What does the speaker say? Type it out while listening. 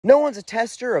No one's a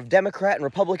tester of Democrat and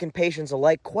Republican patience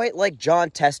alike quite like Jon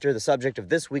Tester, the subject of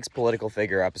this week's Political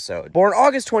Figure episode. Born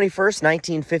August 21st,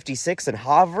 1956 in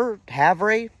Havre,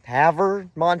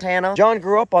 Montana, Jon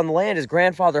grew up on the land his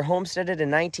grandfather homesteaded in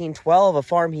 1912, a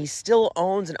farm he still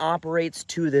owns and operates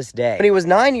to this day. When he was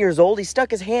 9 years old, he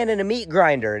stuck his hand in a meat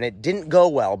grinder and it didn't go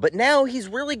well, but now he's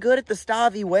really good at the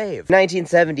Stavi wave. In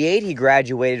 1978, he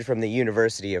graduated from the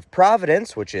University of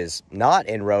Providence, which is not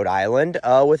in Rhode Island,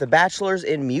 with a bachelor's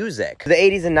in music. For the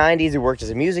 80s and 90s, he worked as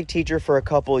a music teacher for a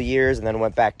couple of years and then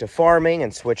went back to farming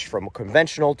and switched from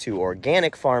conventional to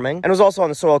organic farming, and was also on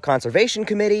the Soil Conservation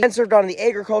Committee and served on the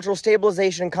Agricultural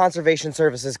Stabilization and Conservation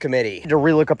Services Committee. I had to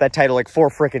relook up that title like 4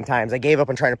 frickin' times. I gave up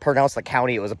on trying to pronounce the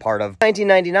county it was a part of. In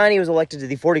 1999, he was elected to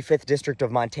the 45th District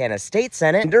of Montana State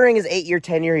Senate, and during his 8-year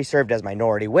tenure, he served as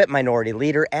Minority Whip, Minority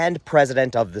Leader, and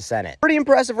President of the Senate. Pretty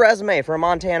impressive resume for a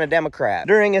Montana Democrat.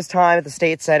 During his time at the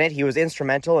State Senate, he was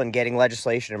instrumental in getting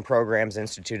legislation and programs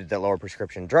instituted that lower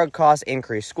prescription drug costs,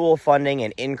 increased school funding,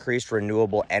 and increased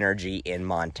renewable energy in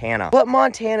Montana. But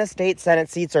Montana State Senate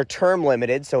seats are term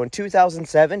limited, so in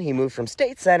 2007, he moved from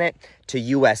State Senate to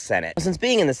U.S. Senate. Since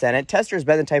being in the Senate, Tester's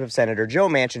been the type of senator Joe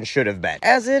Manchin should have been.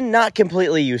 As in, not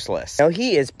completely useless. Now,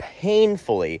 he is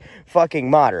painfully fucking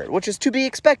moderate, which is to be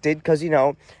expected, because, you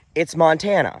know, it's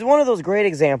Montana. It's one of those great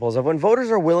examples of when voters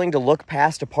are willing to look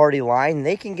past a party line,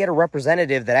 they can get a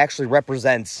representative that actually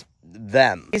represents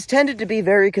them. He's tended to be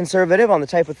very conservative on the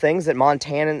type of things that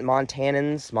Montanaans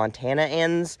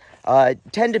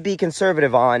tend to be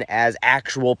conservative on as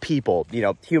actual people, you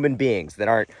know, human beings that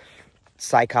aren't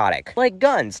psychotic. Like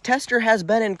guns, Tester has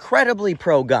been incredibly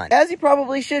pro-gun, as he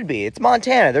probably should be. It's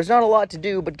Montana. There's not a lot to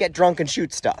do but get drunk and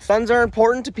shoot stuff. Guns are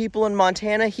important to people in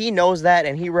Montana. He knows that,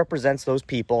 and he represents those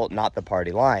people, not the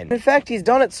party line. In fact, he's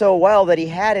done it so well that he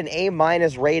had an A-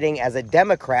 rating as a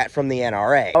Democrat from the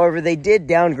NRA. However, they did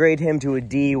downgrade him to a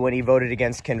D when he voted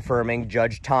against confirming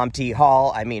Judge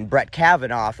Brett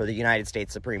Kavanaugh for the United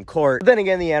States Supreme Court. But then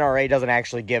again, the NRA doesn't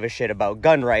actually give a shit about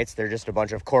gun rights. They're just a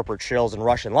bunch of corporate shills and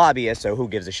Russian lobbyists, so who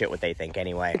gives a shit what they think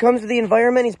anyway? When it comes to the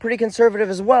environment, he's pretty conservative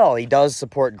as well. He does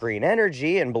support green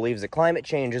energy and believes that climate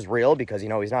change is real because, you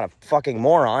know, he's not a fucking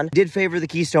moron. He did favor the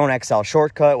Keystone XL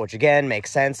shortcut, which again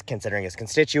makes sense considering his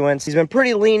constituents. He's been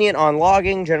pretty lenient on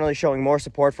logging, generally showing more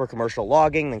support for commercial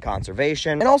logging than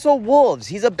conservation. And also wolves.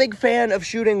 He's a big fan of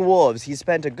shooting wolves. He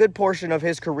spent a good portion of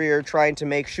his career trying to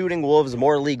make shooting wolves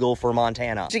more legal for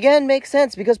Montana. Which again makes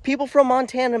sense because people from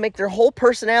Montana make their whole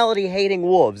personality hating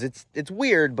wolves. It's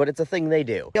weird, but it's a thing they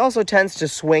do. He also tends to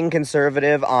swing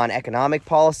conservative on economic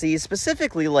policies,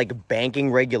 specifically like banking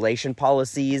regulation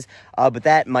policies, but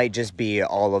that might just be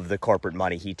all of the corporate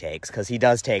money he takes, because he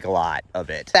does take a lot of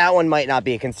it. That one might not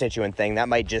be a constituent thing. That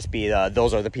might just be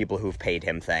those are the people who've paid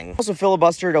him thing. Also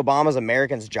filibustered Obama's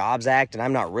Americans Jobs Act, and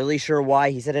I'm not really sure why.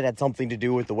 He said it had something to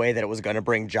do with the way that it was going to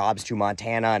bring jobs to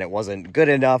Montana, and it wasn't good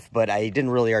enough, but I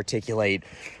didn't really articulate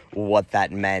what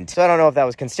that meant. So I don't know if that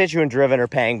was constituent driven or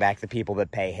paying back the people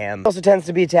that pay him. He also tends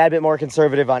to be a tad bit more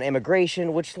conservative on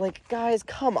immigration, which, like, guys,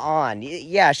 come on.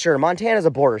 Yeah, sure, Montana's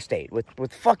a border state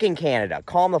with fucking Canada.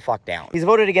 Calm the fuck down. He's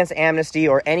voted against amnesty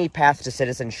or any path to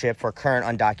citizenship for current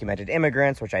undocumented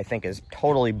immigrants, which I think is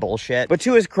totally bullshit. But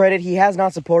to his credit, he has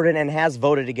not supported and has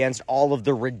voted against all of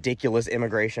the ridiculous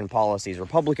immigration policies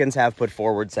Republicans have put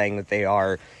forward, saying that they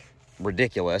are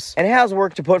ridiculous, and has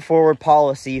worked to put forward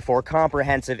policy for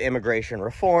comprehensive immigration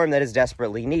reform that is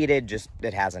desperately needed, just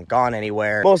it hasn't gone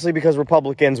anywhere. Mostly because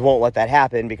Republicans won't let that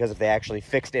happen, because if they actually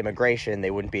fixed immigration, they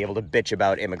wouldn't be able to bitch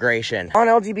about immigration. On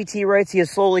LGBT rights, he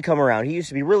has slowly come around. He used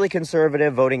to be really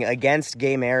conservative, voting against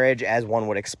gay marriage, as one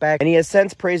would expect, and he has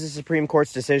since praised the Supreme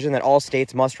Court's decision that all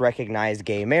states must recognize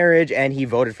gay marriage, and he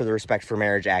voted for the Respect for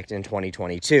Marriage Act in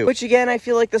 2022. Which, again, I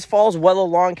feel like this falls well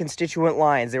along constituent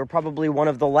lines. They were probably one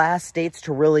of the last states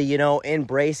to really, you know,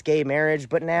 embrace gay marriage,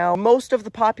 but now most of the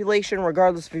population,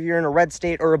 regardless if you're in a red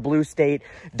state or a blue state,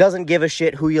 doesn't give a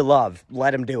shit who you love.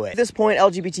 Let them do it. At this point,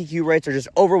 LGBTQ rights are just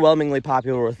overwhelmingly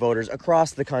popular with voters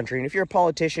across the country, and if you're a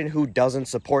politician who doesn't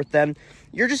support them,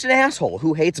 you're just an asshole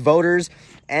who hates voters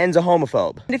and's a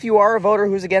homophobe. And if you are a voter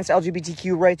who's against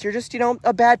LGBTQ rights, you're just, you know,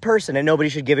 a bad person, and nobody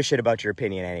should give a shit about your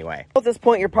opinion anyway. At this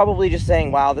point, you're probably just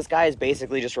saying, wow, this guy is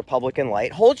basically just Republican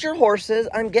light. Hold your horses,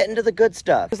 I'm getting to the good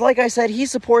stuff. Because like I said, he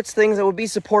supports things that would be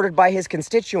supported by his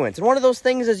constituents. And one of those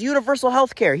things is universal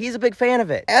health care. He's a big fan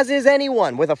of it, as is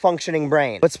anyone with a functioning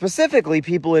brain. But specifically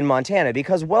people in Montana,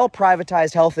 because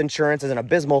well-privatized health insurance is an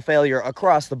abysmal failure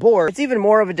across the board. It's even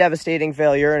more of a devastating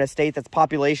failure in a state that's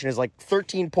population is like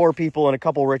 13 poor people and a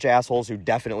couple rich assholes who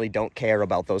definitely don't care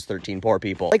about those 13 poor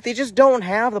people. Like, they just don't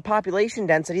have the population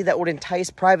density that would entice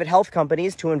private health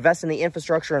companies to invest in the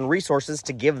infrastructure and resources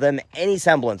to give them any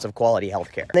semblance of quality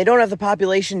healthcare. They don't have the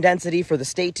population density for the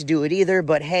state to do it either,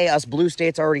 but hey, us blue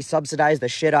states already subsidize the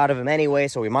shit out of him anyway,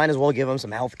 so we might as well give him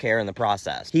some healthcare in the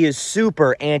process. He is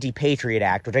super anti-Patriot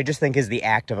Act, which I just think is the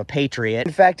act of a patriot.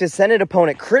 In fact, his Senate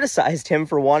opponent criticized him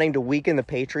for wanting to weaken the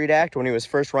Patriot Act when he was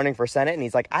first running for Senate, and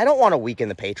he's like, I don't want to weaken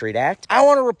the Patriot Act. I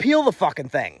want to repeal the fucking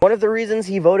thing. One of the reasons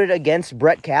he voted against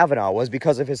Brett Kavanaugh was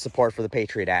because of his support for the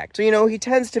Patriot Act. So, you know, he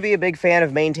tends to be a big fan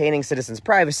of maintaining citizens'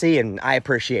 privacy, and I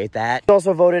appreciate that. He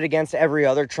also voted against every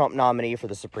other Trump nominee for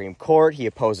the Supreme Court. He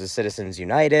opposes Citizens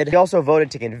United. He also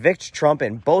voted to convict Trump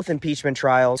in both impeachment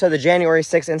trials. So the January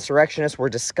 6th insurrectionists were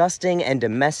disgusting and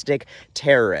domestic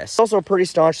terrorists. Also a pretty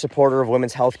staunch supporter of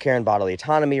women's health care and bodily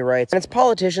autonomy rights. And it's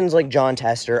politicians like Jon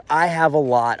Tester I have a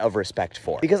lot of respect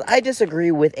for, because I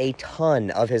disagree with a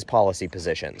ton of his policy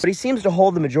positions. But he seems to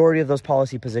hold the majority of those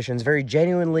policy positions very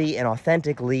genuinely and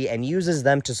authentically and uses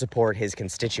them to support his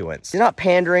constituents. He's not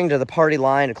pandering to the party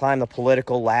line to climb the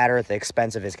political ladder at the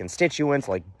expense of his constituents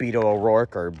like Beto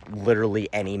O'Rourke or literally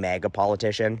any MAGA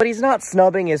politician. But he's not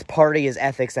snubbing his party, his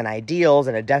ethics, and ideals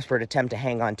in a desperate attempt to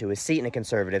hang on to his seat in a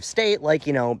conservative state like,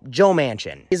 you know, Joe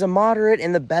Manchin. He's a moderate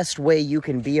in the best way you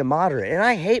can be a moderate, and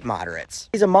I hate moderates.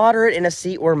 He's a moderate in a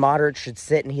seat where moderates should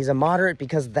sit, and he's a moderate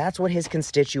because that's what his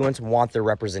constituents want their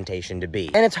representation to be.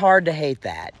 And it's hard to hate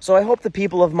that. So I hope the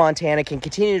people of Montana can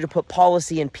continue to put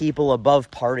policy and people above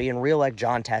party and re-elect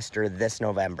Jon Tester this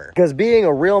November. Because being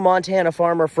a real Montana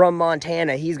farmer from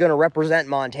Montana, he's gonna represent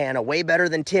Montana way better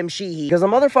than Tim Sheehy. Because the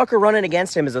motherfucker running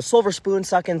against him is a silver spoon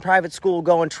sucking, private school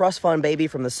going trust fund baby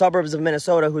from the suburbs of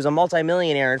Minnesota who's a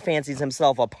multimillionaire and fancies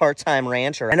himself a part-time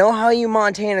rancher. I know how you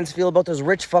Montanans feel about those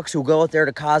rich fucks who go out there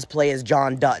to cosplay as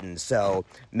John Dutton, so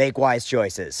make wise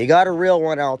choices. You got a real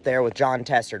one out there with Jon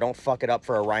Tester. Don't fuck it up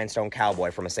for a rhinestone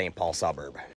cowboy from a St. Paul suburb.